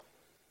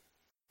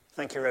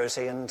Thank you,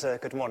 Rosie, and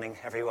good morning,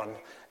 everyone.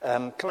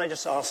 Can I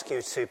just ask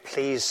you to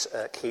please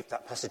keep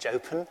that passage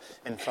open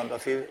in front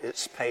of you?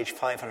 It's page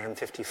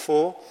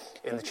 554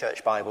 in the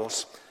Church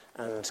Bibles.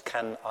 And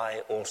can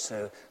I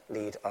also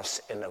lead us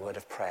in a word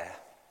of prayer?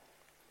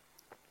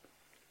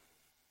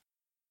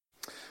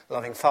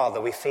 Loving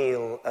Father, we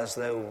feel as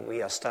though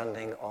we are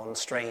standing on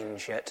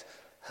strange yet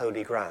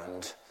holy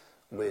ground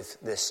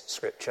with this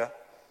scripture.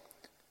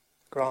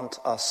 Grant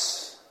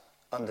us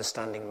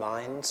understanding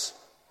minds,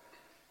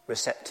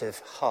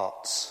 receptive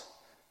hearts,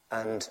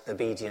 and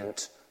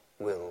obedient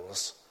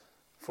wills.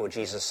 For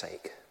Jesus'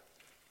 sake.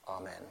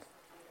 Amen.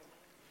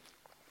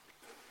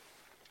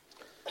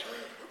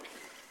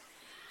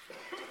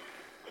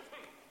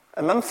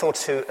 A month or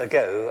two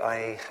ago,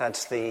 I had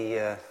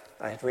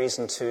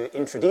reason to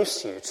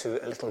introduce you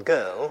to a little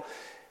girl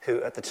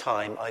who at the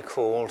time I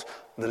called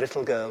the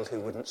little girl who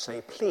wouldn't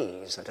say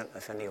please. I don't know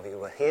if any of you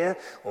were here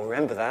or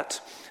remember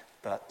that,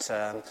 but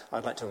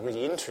I'd like to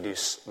really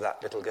introduce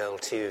that little girl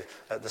to you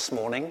this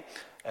morning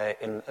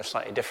in a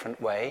slightly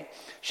different way.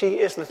 She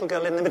is the little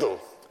girl in the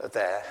middle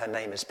there. Her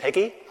name is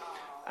Peggy,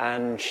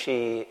 and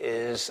she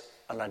is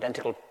an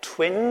identical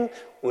twin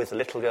with the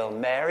little girl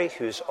Mary,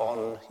 who's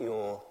on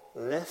your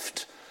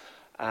left,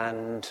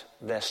 and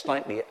their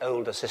slightly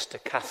older sister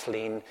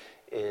Kathleen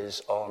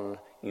is on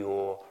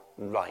your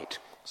right.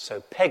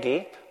 So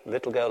Peggy, the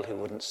little girl who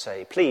wouldn't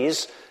say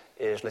please,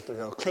 is little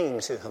girl clinging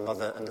to her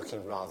mother and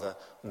looking rather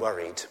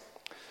worried.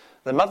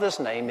 The mother's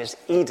name is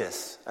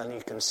Edith, and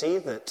you can see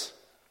that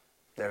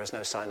there is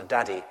no sign of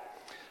Daddy.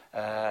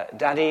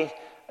 Daddy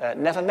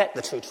never met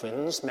the two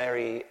twins,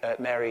 Mary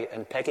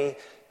and Peggy,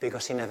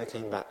 because he never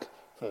came back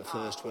from the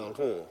First World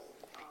War.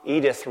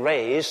 Edith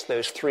raised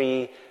those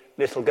three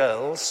little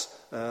girls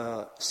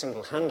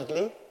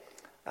single-handedly,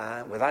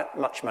 without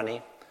much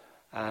money,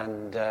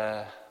 and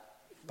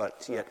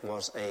but yet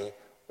was a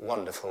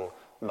wonderful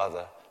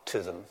mother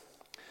to them.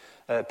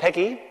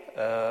 Peggy,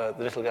 the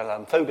little girl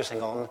I'm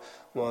focusing on,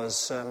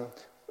 was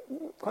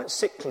quite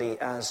sickly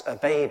as a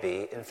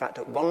baby. In fact,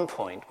 at one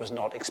point was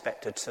not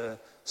expected to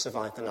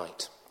survive the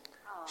night.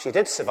 She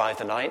did survive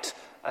the night,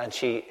 and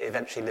she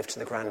eventually lived to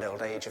the grand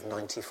old age of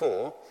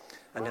 94,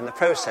 and in the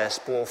process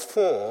bore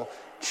 4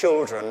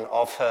 children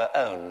of her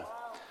own.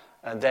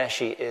 And there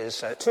she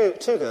is,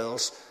 two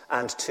girls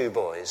and 2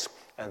 boys.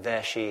 And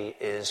there she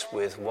is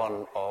with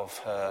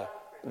the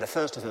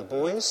first of her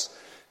boys,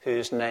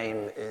 whose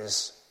name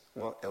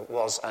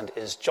was and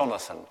is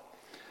Jonathan.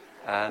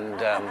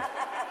 And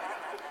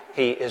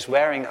he is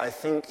wearing, I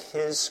think,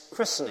 his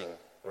christening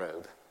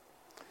robe,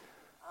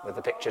 with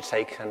the picture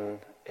taken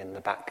in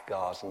the back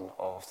garden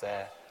of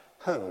their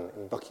home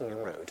in Buckingham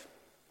Road.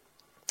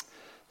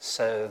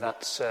 So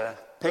that's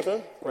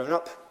Peggy, grown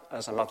up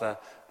as a mother,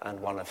 and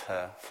one of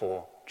her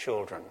 4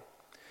 children.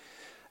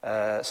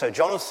 So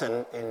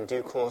Jonathan, in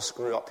due course,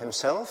 grew up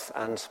himself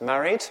and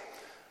married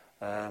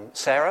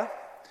Sarah,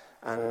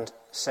 and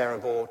Sarah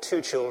bore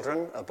 2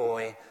 children, a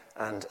boy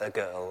and a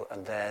girl,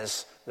 and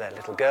there's their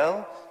little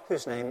girl,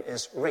 whose name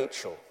is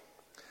Rachel.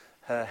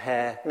 Her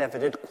hair never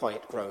did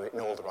quite grow in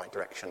all the right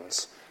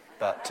directions,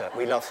 but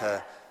we love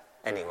her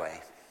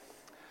anyway.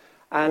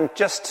 And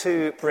just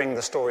to bring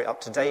the story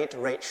up to date,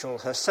 Rachel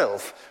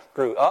herself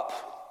grew up,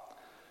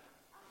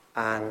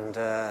 and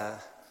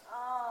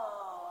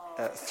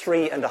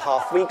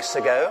 3.5 weeks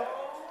ago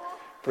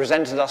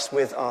presented us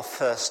with our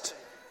first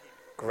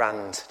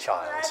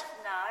grandchild. That's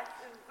nice.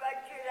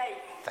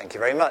 Congratulations. Thank you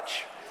very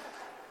much.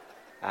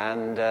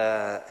 And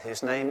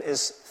his name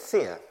is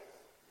Thea.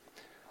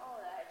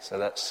 So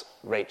that's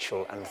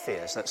Rachel and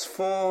Thea. So that's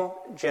 4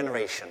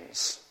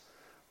 generations,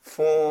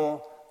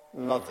 4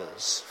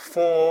 mothers,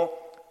 4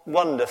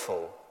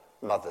 wonderful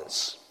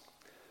mothers.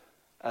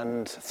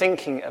 And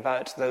thinking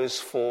about those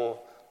 4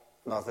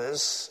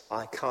 mothers,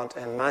 I can't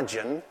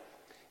imagine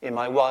in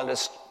my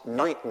wildest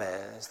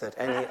nightmares that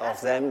any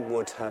of them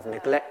would have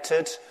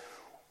neglected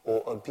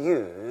or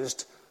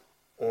abused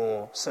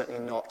or certainly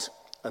not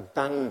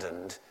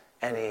abandoned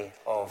any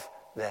of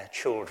their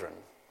children.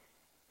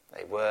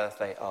 They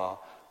are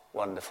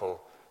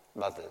wonderful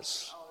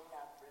mothers. Oh,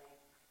 lovely.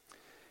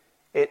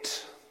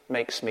 It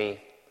makes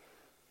me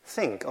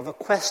think of a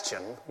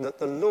question that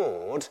the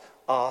Lord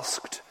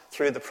asked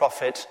through the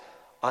prophet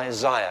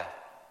Isaiah.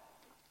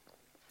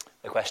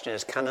 The question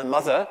is, can a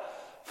mother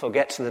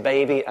forget the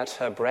baby at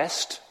her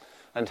breast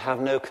and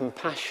have no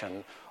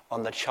compassion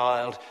on the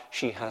child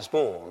she has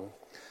born?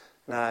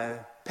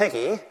 Now,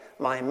 Peggy,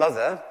 my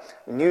mother,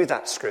 knew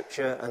that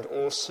scripture and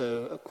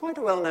also quite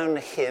a well-known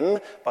hymn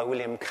by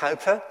William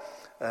Cowper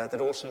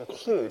that also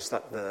includes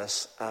that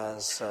verse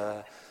as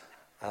a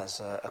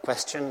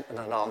question and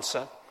an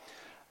answer.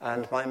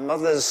 And my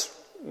mother's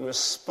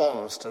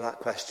response to that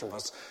question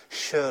was,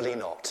 surely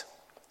not.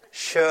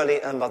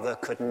 Surely a mother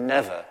could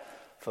never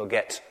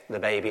forget the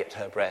baby at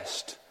her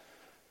breast,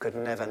 could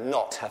never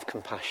not have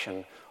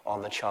compassion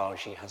on the child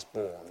she has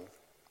born.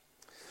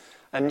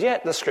 And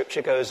yet the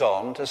scripture goes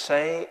on to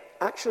say,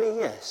 actually,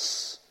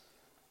 yes,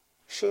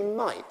 she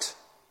might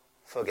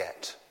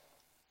forget.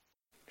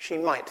 She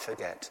might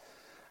forget.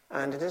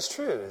 And it is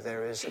true.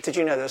 Did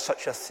you know there's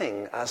such a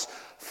thing as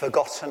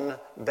forgotten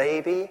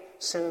baby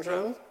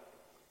syndrome?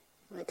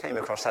 I came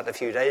across that a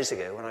few days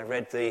ago when I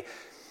read the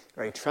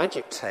very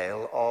tragic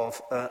tale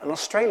of an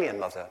Australian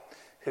mother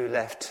who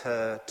left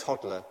her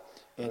toddler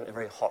in a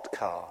very hot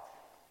car,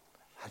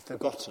 had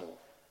forgotten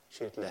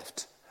she had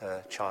left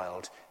her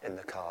child in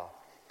the car,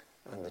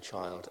 and the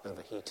child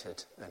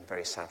overheated and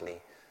very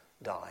sadly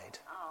died.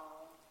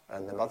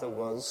 And the mother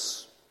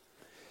was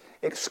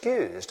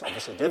excused,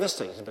 obviously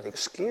devastated, but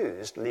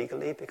excused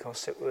legally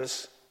because it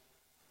was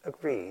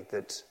agreed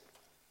that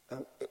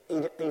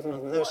even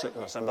under those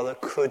circumstances, a mother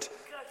could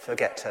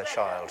forget her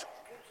child.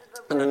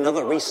 And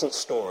another recent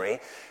story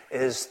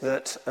is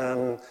that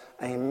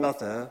a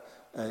mother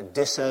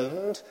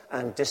disowned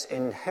and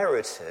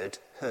disinherited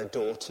her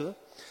daughter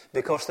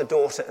because the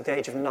daughter at the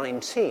age of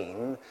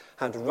 19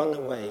 had run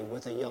away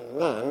with a young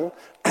man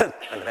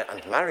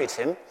and married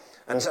him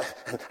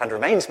and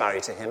remains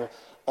married to him,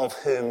 of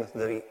whom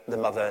the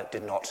mother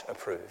did not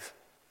approve.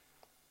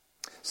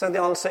 So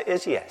the answer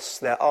is yes,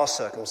 there are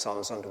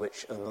circumstances under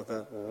which a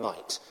mother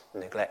might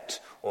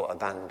neglect or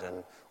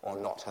abandon or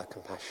not have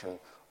compassion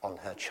on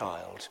her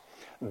child.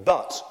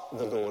 But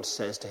the Lord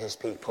says to his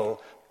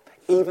people,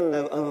 even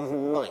though a mother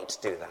might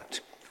do that,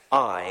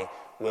 I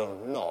will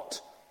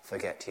not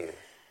forget you.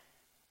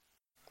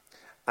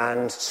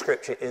 And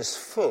Scripture is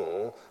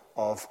full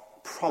of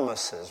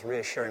promises,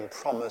 reassuring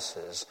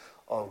promises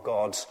of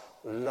God's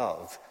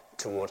love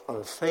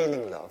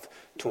unfailing love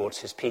towards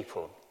his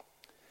people.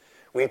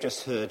 We've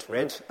just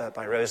read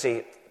by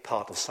Rosie,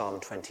 part of Psalm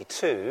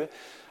 22.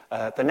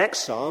 The next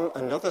psalm,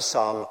 another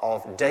psalm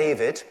of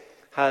David,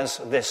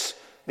 has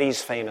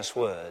these famous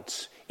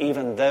words.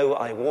 Even though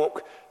I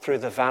walk through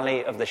the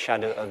valley of the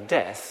shadow of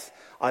death,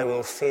 I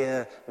will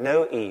fear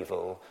no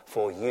evil,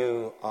 for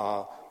you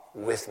are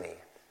with me.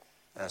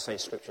 So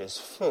Scripture is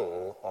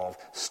full of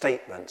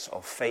statements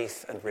of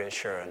faith and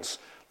reassurance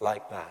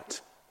like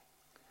that.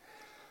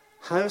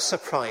 How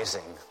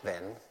surprising,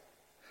 then,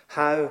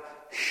 how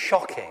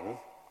shocking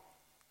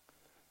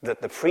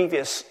that the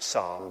previous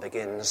psalm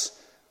begins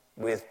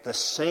with the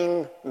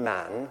same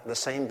man, the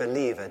same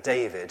believer,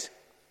 David,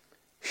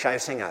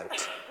 shouting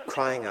out,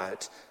 crying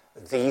out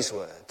these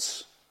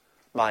words,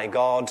 my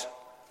God,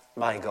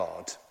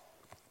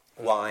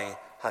 why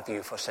have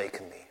you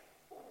forsaken me?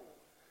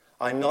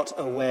 I'm not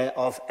aware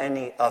of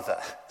any other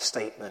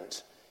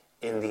statement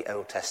in the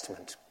Old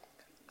Testament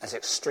as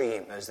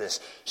extreme as this.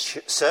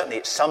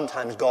 Certainly,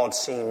 sometimes God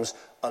seems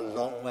a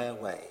long way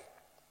away.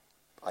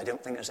 I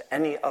don't think there's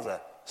any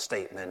other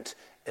statement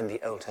in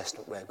the Old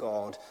Testament where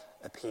God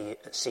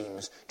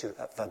seems to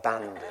have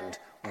abandoned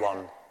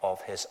one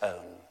of his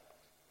own.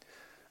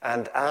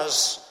 And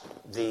as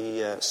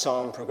the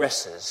psalm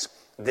progresses,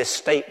 this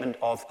statement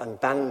of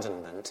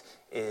abandonment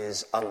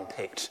is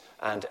unpicked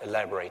and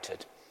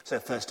elaborated. So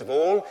first of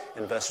all,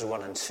 in verses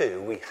 1 and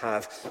 2, we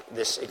have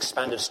this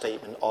expanded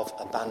statement of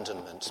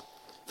abandonment.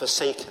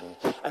 Forsaken,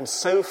 and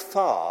so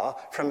far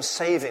from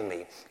saving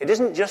me. It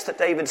isn't just that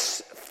David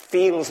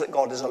feels that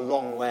God is a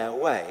long way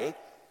away.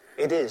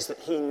 It is that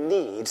he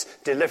needs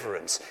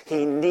deliverance.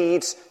 He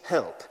needs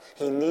help.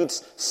 He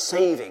needs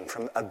saving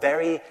from a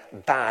very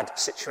bad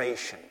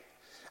situation.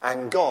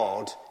 And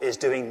God is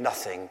doing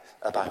nothing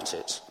about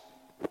it.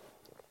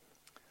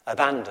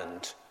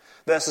 Abandoned.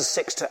 Verses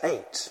 6 to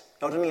 8.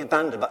 Not only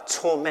abandoned, but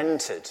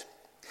tormented.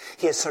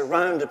 He is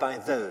surrounded by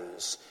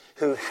those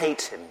who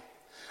hate him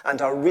and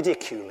are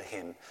ridiculing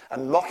him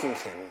and mocking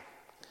him.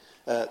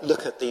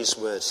 Look at these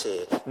words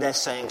here. They're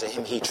saying to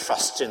him, he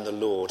trusts in the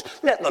Lord.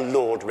 Let the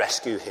Lord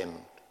rescue him.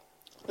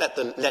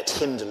 Let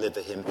him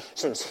deliver him,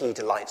 since he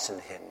delights in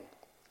him.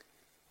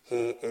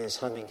 He is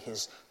having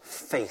his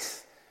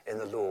faith in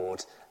the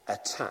Lord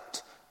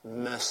attacked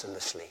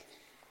mercilessly,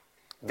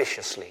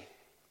 viciously,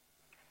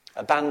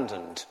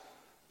 abandoned,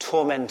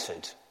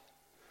 tormented,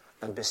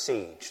 and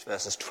besieged.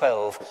 Verses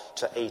 12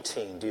 to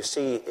 18. Do you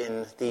see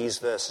in these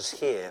verses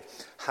here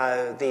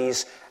how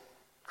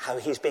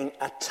he's being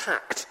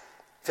attacked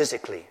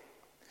physically,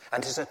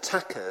 and his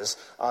attackers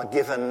are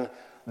given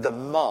the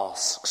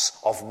masks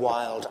of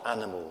wild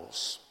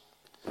animals,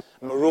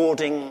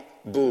 marauding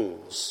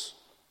bulls,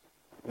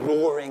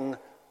 roaring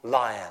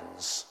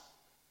lions,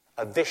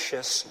 a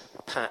vicious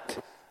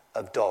pack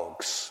of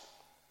dogs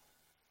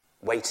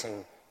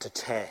waiting to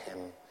tear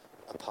him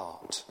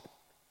apart.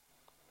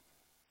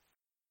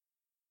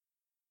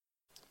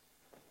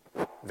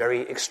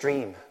 Very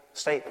extreme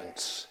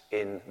statements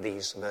in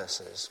these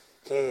verses.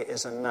 Here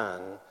is a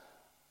man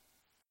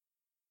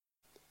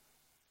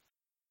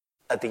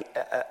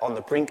on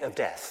the brink of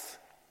death.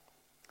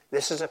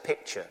 This is a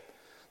picture,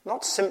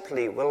 not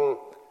simply of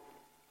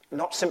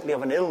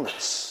an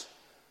illness,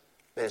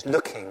 but it's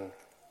looking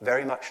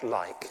very much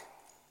like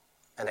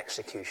an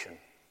execution.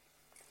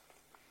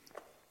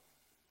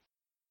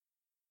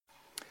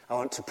 I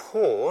want to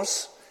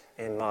pause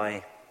in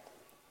my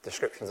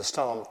description of the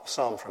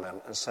psalm for a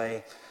moment and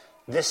say,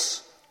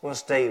 this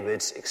was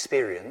David's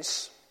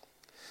experience,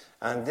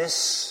 and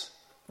this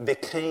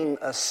became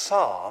a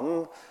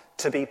psalm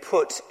to be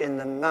put in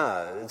the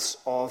mouths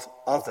of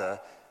other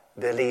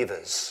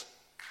believers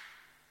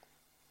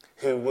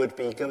who would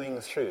be going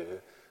through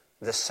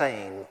the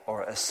same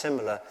or a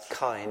similar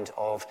kind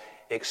of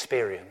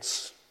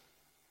experience.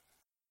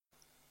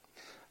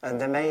 And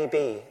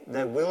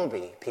there will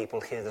be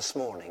people here this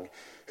morning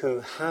who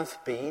have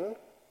been,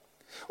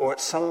 or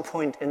at some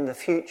point in the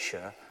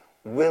future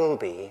will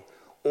be,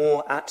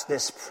 or at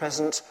this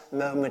present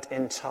moment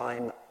in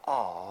time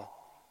are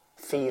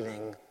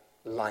feeling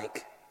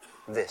like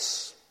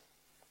this.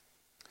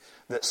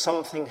 That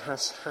something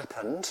has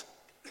happened,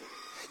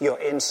 you're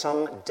in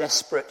some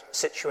desperate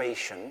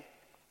situation,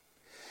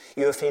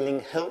 you're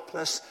feeling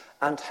helpless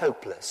and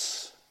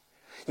hopeless.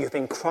 You've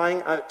been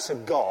crying out to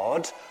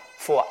God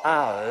for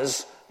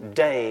hours,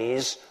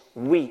 days,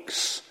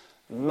 weeks,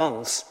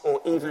 months,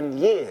 or even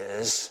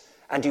years,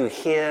 and you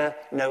hear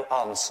no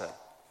answer.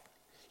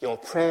 Your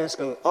prayers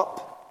go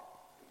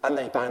up and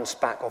they bounce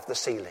back off the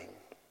ceiling.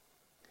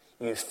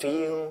 You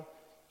feel,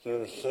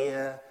 you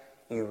hear,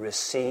 you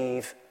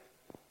receive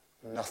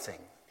nothing.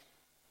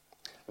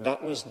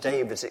 That was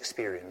David's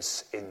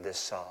experience in this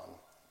psalm.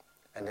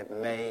 And it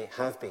may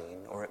have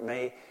been, or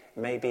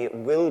maybe it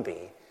will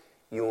be,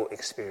 your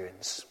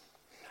experience.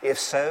 If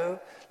so,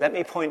 let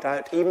me point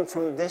out, even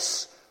from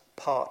this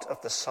part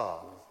of the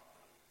psalm,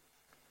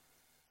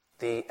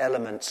 the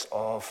elements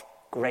of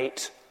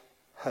great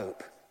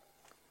hope.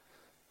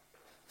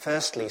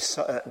 Firstly,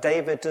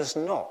 David does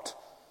not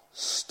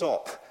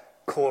stop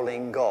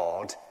calling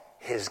God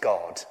his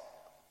God.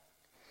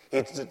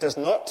 He does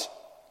not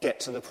get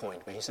to the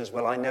point where he says,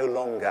 well, I no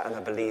longer am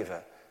a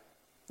believer.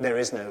 There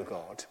is no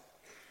God.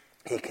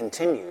 He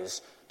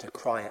continues to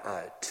cry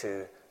out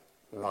to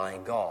my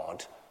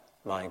God,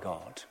 my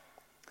God.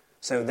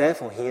 So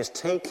therefore he is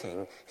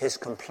taking his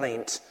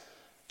complaint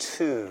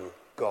to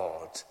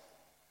God.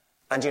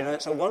 And you know,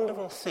 it's a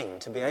wonderful thing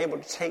to be able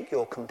to take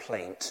your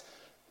complaint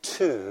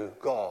to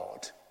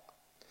God.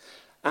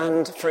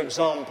 And, for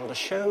example, to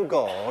show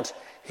God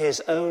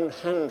his own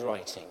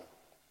handwriting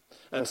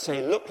and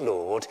say, look,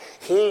 Lord,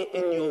 here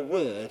in your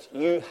word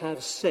you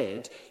have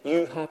said,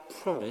 you have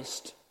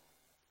promised.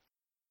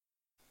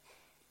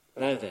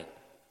 Now then,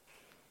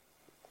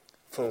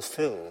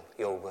 fulfill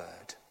your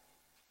word.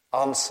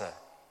 Answer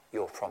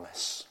your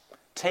promise.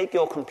 Take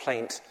your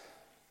complaint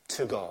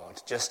to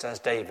God, just as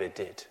David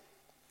did.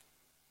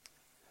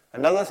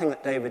 Another thing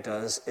that David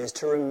does is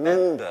to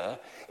remember,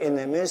 in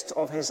the midst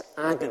of his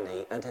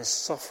agony and his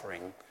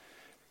suffering,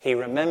 he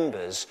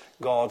remembers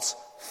God's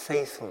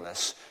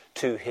faithfulness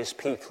to his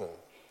people.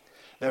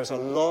 There's a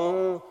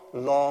long,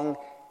 long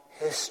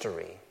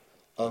history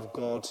of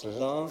God's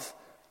love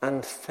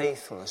and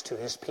faithfulness to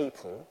his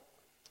people,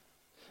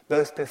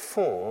 both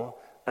before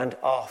and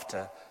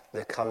after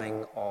the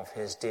coming of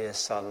his dear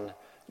Son,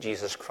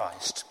 Jesus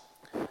Christ.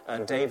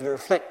 And David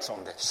reflects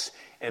on this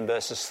in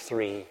verses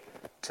 3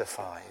 to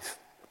 5.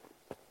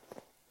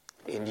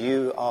 In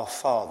you our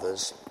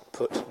fathers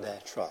put their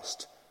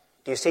trust.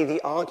 Do you see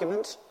the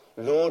argument?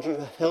 Lord, you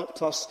have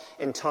helped us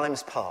in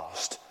times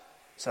past,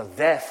 so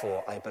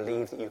therefore I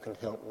believe that you can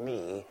help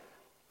me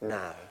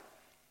now.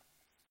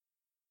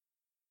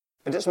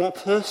 But it's more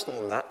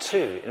personal than that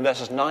too. In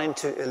verses 9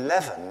 to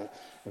 11,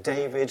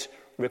 David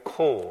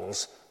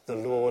recalls the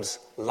Lord's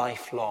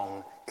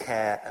lifelong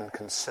care and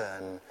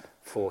concern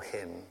for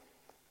him.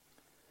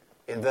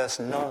 In verse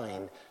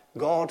 9,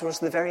 God was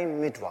the very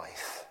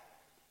midwife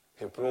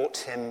who brought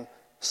him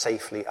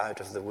safely out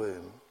of the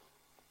womb.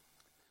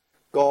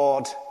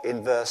 God,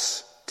 in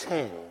verse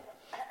 10,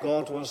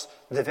 God was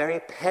the very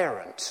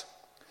parent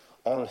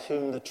on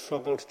whom the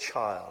troubled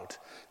child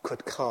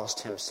could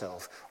cast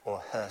himself or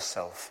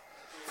herself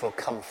for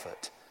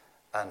comfort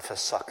and for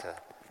succor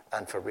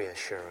and for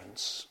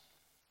reassurance.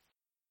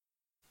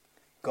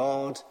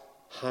 God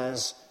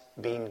has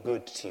been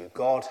good to you.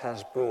 God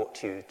has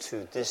brought you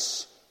to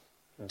this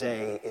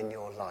day in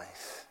your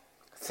life.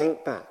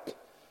 Think back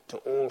to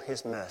all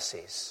his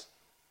mercies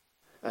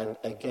and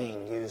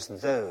again use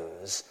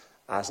those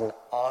as an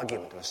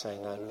argument of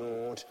saying, now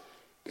Lord,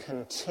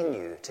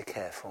 continue to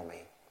care for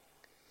me,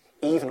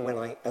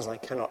 even as I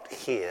cannot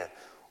hear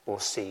or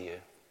see you.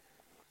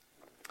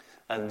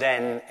 And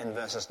then in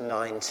verses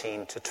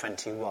 19 to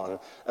 21,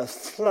 a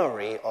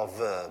flurry of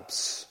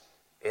verbs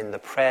in the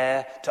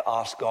prayer to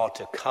ask God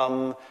to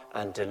come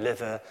and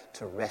deliver,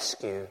 to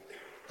rescue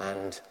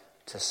and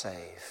to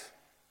save.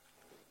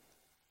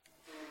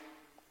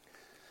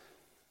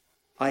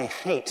 I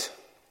hate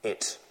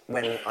it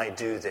when I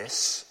do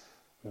this,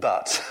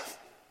 but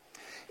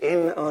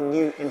in our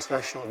New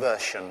International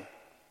Version,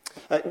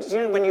 do you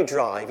know when you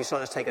drive, you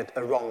sometimes take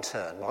a wrong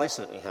turn? Well, I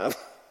certainly have.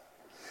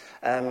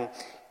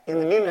 In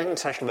the New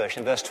International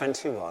Version, verse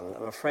 21,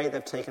 I'm afraid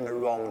they've taken a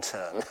wrong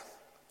turn.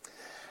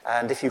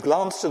 And if you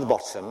glance to the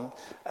bottom,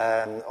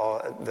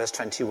 or verse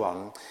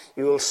 21,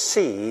 you will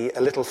see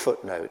a little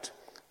footnote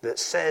that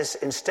says,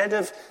 instead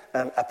of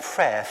a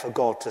prayer for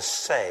God to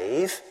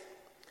save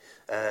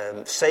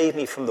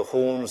me from the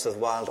horns of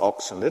wild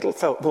oxen, a little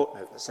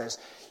footnote that says,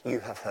 you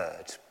have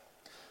heard.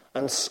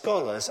 And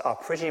scholars are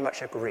pretty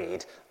much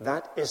agreed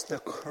that is the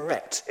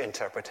correct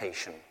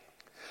interpretation.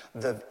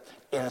 The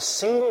in a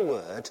single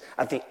word,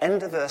 at the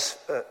end of verse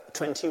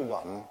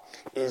 21,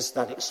 is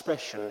that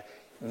expression,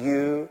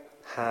 you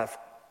have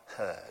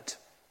heard.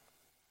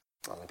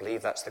 Well, I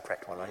believe that's the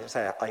correct one.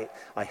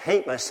 I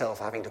hate myself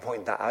having to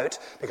point that out,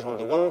 because on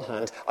the one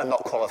hand, I'm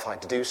not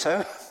qualified to do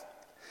so.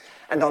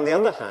 And on the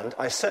other hand,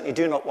 I certainly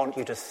do not want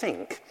you to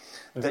think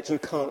that you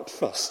can't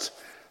trust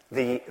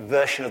the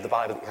version of the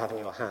Bible that you have in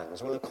your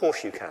hands. Well, of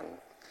course you can.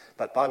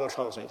 But Bible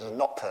translators are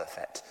not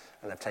perfect,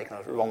 and have taken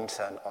a wrong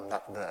turn on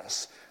that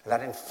verse.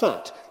 That, in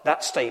fact,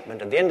 that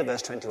statement at the end of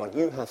verse 21,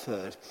 you have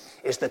heard,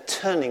 is the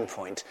turning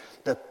point,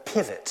 the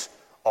pivot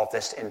of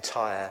this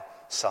entire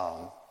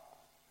psalm.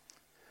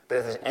 But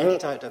if there's any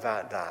doubt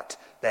about that,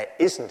 there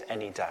isn't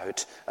any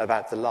doubt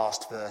about the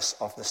last verse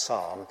of the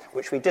psalm,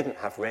 which we didn't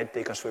have read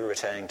because we're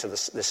returning to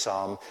this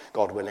psalm,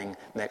 God willing,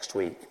 next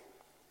week.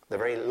 The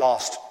very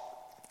last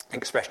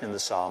expression in the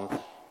psalm,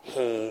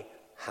 he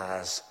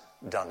has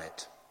done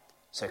it.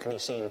 So can you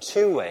see in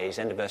two ways,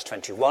 end of verse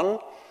 21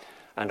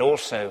 and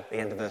also the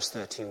end of verse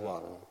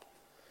 31,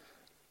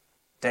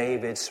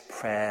 David's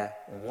prayer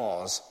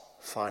was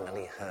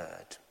finally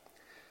heard.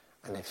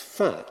 And in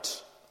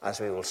fact, as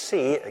we will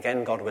see,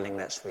 again, God willing,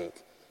 next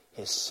week,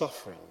 his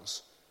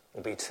sufferings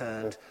will be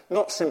turned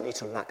not simply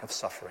to lack of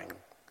suffering,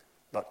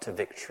 but to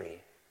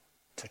victory,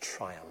 to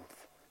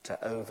triumph,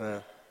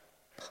 to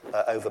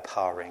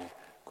overpowering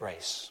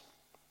grace.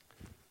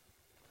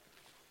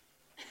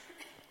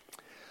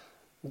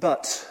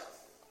 But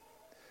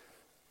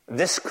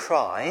this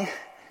cry,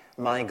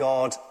 my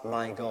God,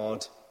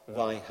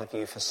 why have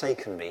you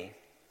forsaken me,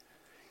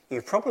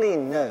 you probably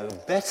know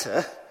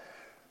better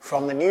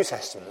from the New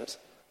Testament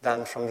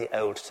than from the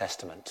Old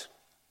Testament.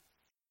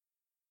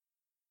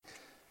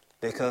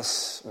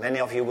 Because many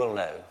of you will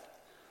know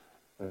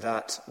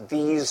that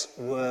these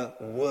were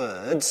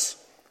words,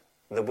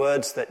 the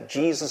words that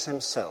Jesus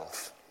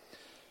himself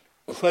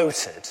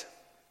quoted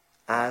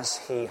as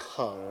he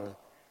hung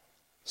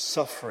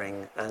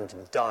suffering and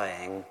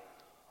dying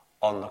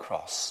on the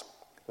cross.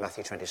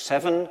 Matthew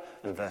 27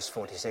 and verse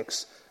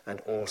 46, and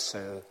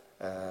also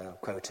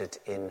quoted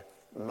in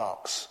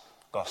Mark's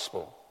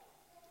Gospel.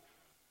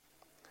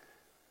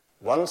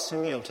 Once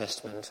in the Old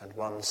Testament and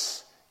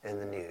once in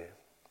the New.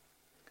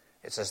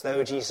 It's as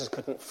though Jesus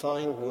couldn't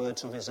find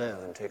words of his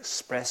own to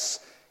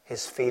express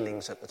his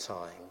feelings at the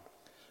time.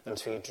 And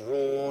so he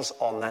draws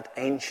on that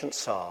ancient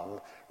psalm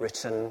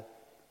written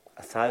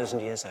 1,000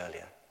 years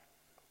earlier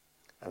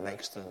and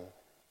makes them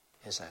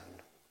his own.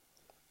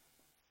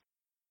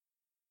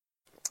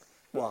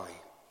 Why?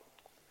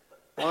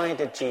 Why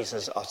did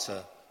Jesus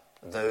utter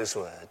those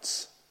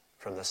words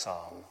from the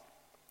psalm?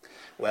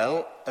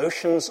 Well,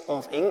 oceans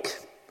of ink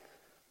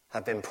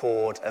have been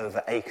poured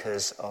over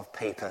acres of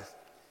paper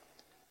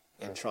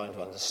in trying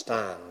to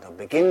understand, or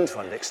begin to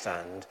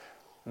understand,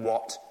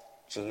 what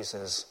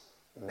Jesus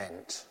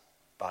meant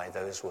by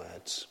those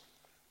words.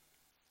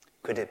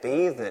 Could it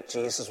be that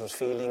Jesus was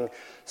feeling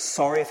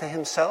sorry for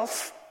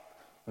himself?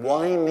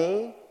 Why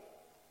me?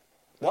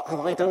 What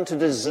have I done to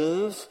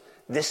deserve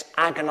this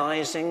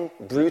agonizing,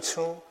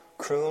 brutal,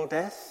 cruel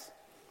death?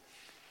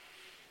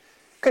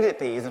 Could it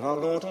be that our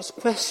Lord was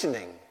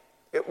questioning?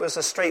 It was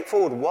a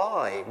straightforward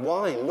why.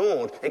 Why,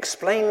 Lord?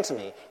 Explain to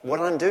me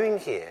what I'm doing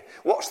here.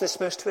 What's this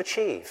supposed to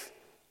achieve?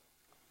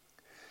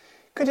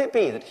 Could it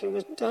be that he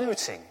was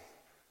doubting?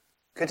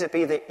 Could it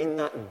be that in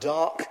that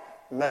dark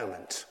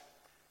moment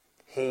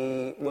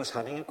he was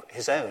having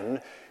his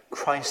own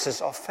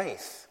crisis of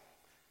faith?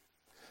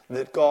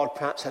 That God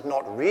perhaps had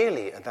not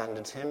really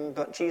abandoned him,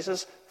 but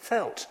Jesus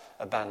felt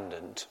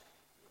abandoned.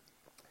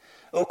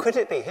 Or could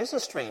it be, here's a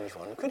strange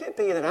one, could it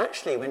be that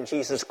actually when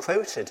Jesus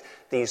quoted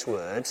these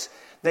words,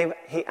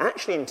 he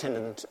actually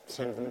intended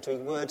them to be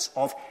words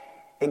of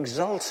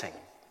exulting?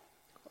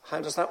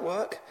 How does that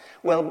work?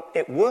 Well,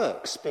 it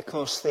works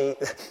because the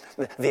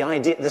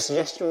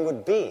suggestion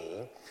would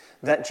be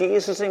that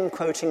Jesus, in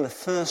quoting the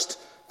first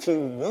few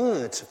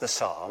words of the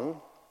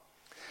psalm,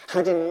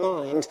 had in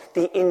mind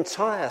the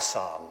entire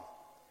psalm,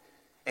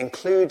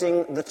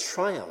 including the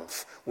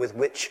triumph with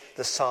which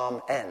the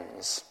psalm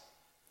ends.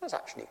 That's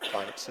actually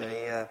quite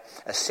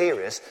a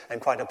serious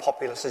and quite a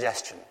popular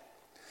suggestion.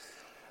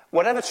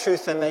 Whatever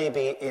truth there may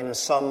be in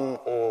some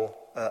or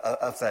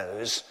of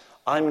those,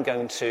 I'm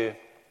going to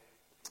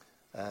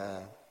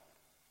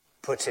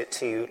put it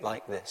to you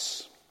like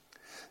this.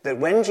 That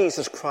when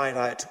Jesus cried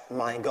out,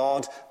 my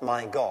God,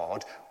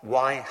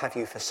 why have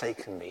you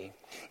forsaken me?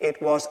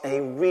 It was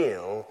a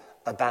real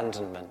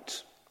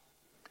abandonment.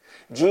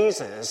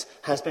 Jesus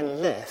has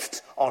been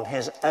left on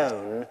his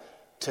own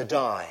to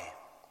die.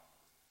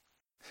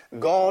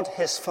 God,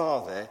 his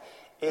Father,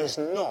 is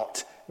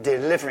not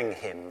delivering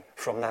him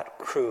from that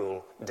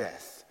cruel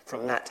death,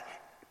 from that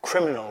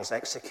criminal's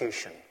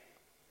execution.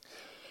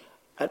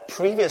 At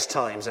previous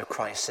times of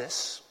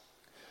crisis,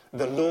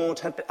 the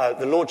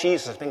Lord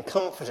Jesus has been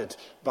comforted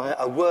by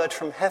a word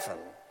from heaven.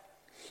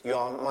 You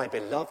are my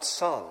beloved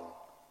Son,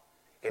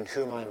 in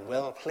whom I am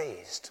well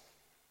pleased.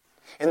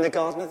 In the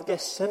Garden of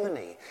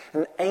Gethsemane,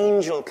 an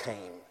angel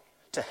came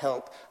to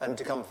help and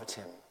to comfort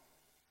him.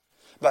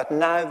 But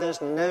now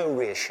there's no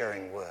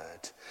reassuring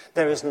word.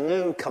 There is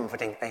no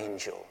comforting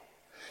angel.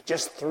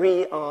 Just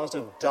 3 hours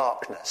of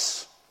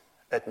darkness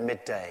at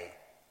midday.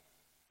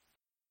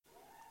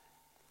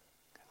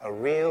 A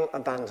real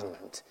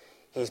abandonment.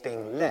 He's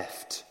being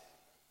left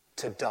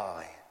to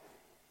die.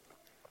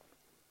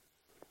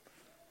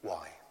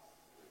 Why?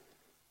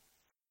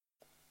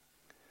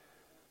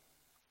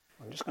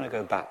 I'm just going to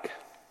go back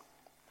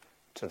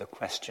to the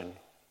question.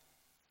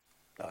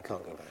 No, I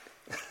can't go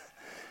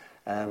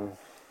back.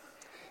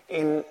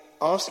 In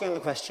asking the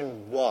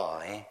question,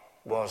 why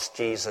was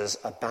Jesus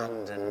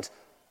abandoned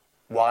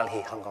while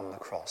he hung on the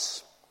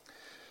cross?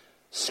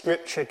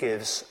 Scripture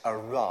gives a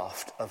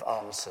raft of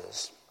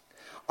answers.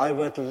 I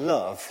would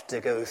love to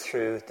go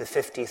through the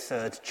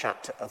 53rd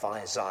chapter of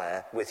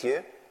Isaiah with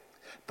you,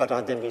 but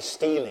I'd then be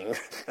stealing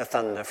the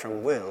thunder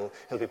from Will,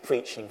 who'll be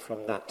preaching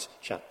from that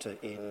chapter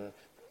in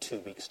 2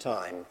 weeks'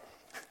 time.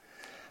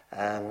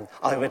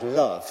 I would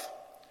love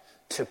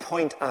to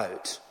point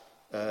out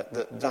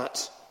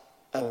that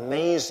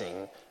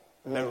amazing,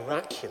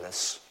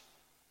 miraculous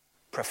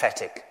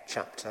prophetic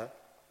chapter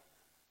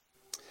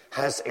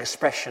has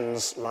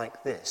expressions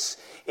like this.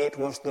 It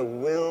was the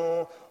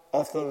will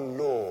of the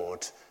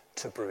Lord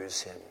to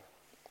bruise him.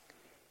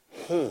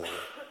 He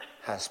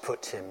has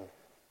put him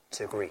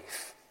to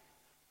grief.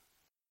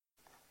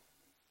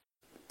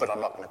 But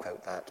I'm not going to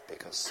quote that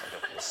because I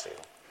don't want to steal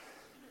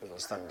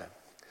Will's thunder.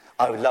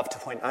 I would love to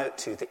point out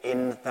to you that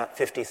in that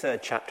 53rd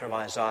chapter of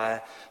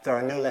Isaiah, there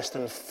are no less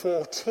than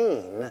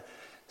 14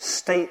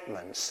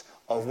 statements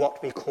of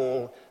what we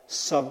call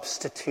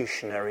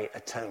substitutionary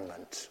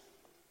atonement.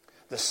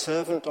 The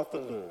servant of the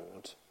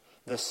Lord,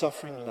 the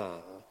suffering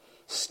lamb,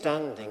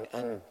 standing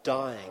and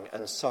dying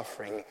and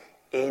suffering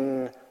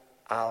in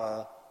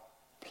our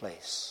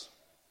place.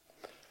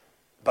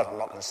 But I'm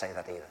not going to say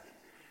that either.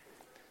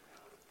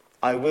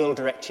 I will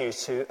direct you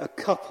to a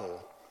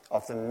couple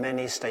of the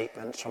many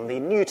statements from the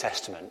New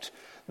Testament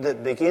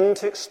that begin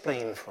to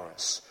explain for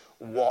us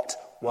what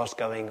was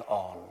going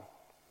on.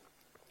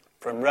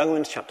 From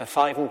Romans chapter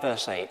 5 and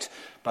verse 8,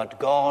 but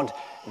God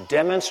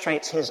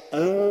demonstrates his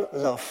own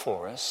love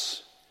for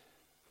us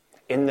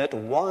in that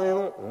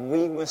while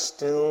we were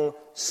still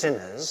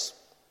sinners,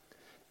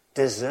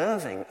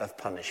 deserving of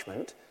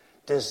punishment,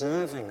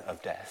 deserving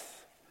of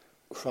death,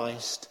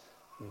 Christ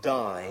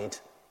died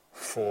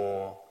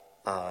for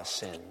our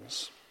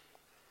sins.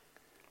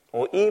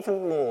 Or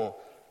even more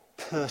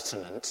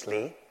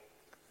pertinently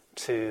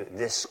to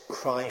this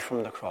cry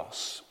from the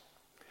cross,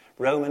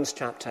 Romans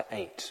chapter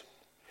 8.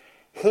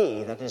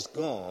 He, that is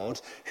God,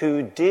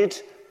 who did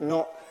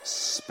not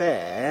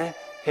spare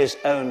his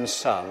own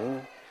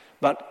son,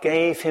 but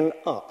gave him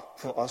up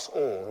for us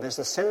all. There's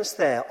a sense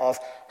there of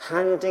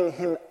handing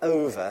him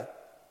over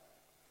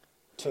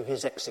to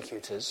his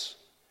executors,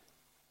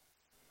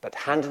 but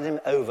handed him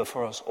over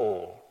for us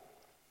all.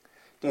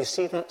 Do you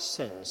see that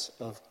sense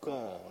of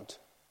God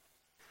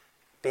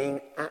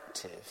being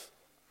active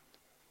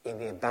in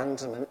the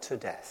abandonment to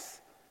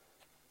death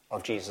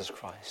of Jesus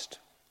Christ?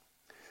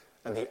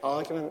 And the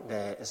argument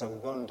there is a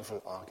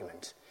wonderful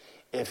argument.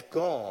 If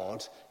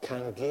God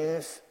can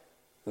give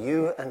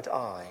you and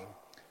I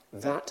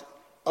that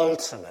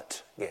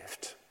ultimate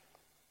gift,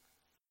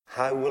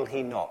 how will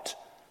he not,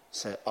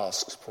 so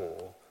asks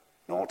Paul,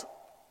 not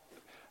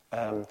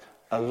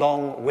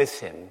along with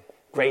him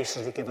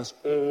graciously give us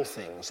all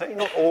things,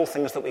 certainly not all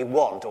things that we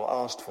want or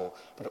asked for,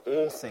 but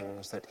all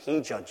things that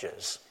he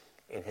judges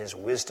in his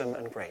wisdom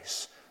and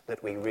grace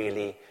that we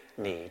really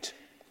need.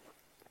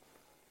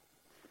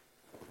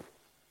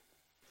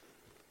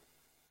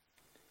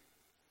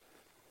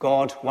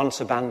 God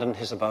once abandoned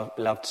his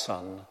beloved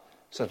Son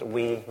so that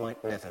we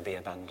might never be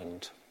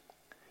abandoned.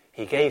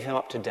 He gave him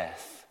up to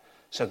death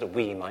so that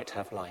we might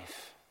have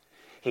life.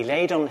 He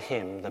laid on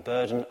him the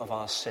burden of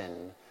our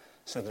sin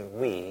so that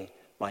we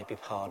might be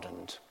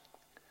pardoned.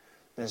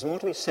 There's more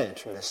to be said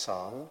from this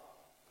psalm.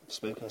 I've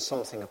spoken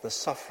something of the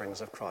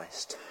sufferings of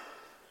Christ.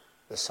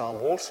 The psalm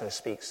also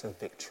speaks of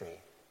victory,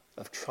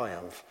 of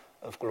triumph,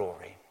 of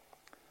glory.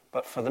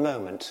 But for the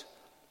moment,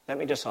 let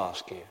me just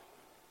ask you,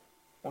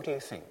 what do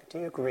you think? Do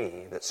you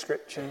agree that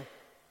Scripture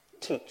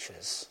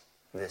teaches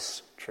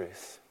this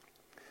truth?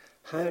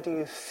 How do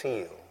you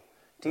feel?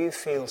 Do you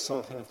feel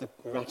something of the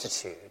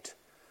gratitude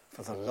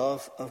for the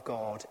love of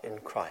God in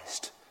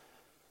Christ,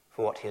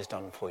 for what he has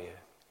done for you?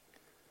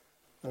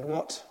 And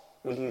what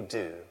will you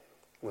do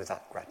with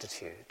that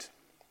gratitude?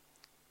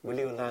 Will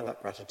you allow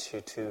that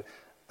gratitude to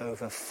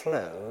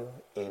overflow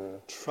in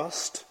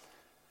trust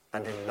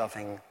and in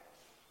loving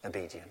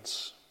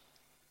obedience?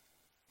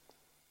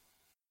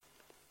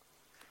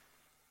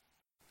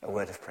 A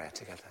word of prayer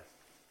together.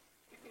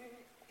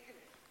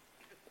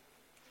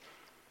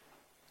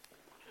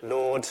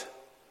 Lord,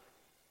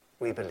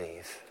 we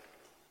believe.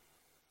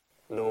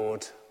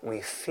 Lord,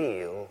 we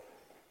feel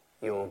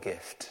your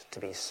gift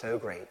to be so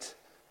great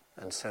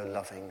and so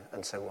loving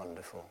and so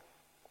wonderful.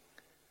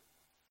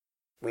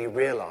 We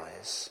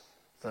realize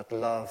that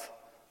love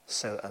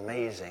so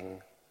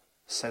amazing,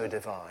 so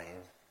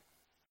divine,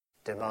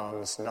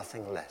 demands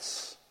nothing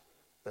less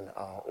than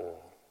our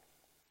all.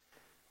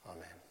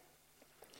 Amen.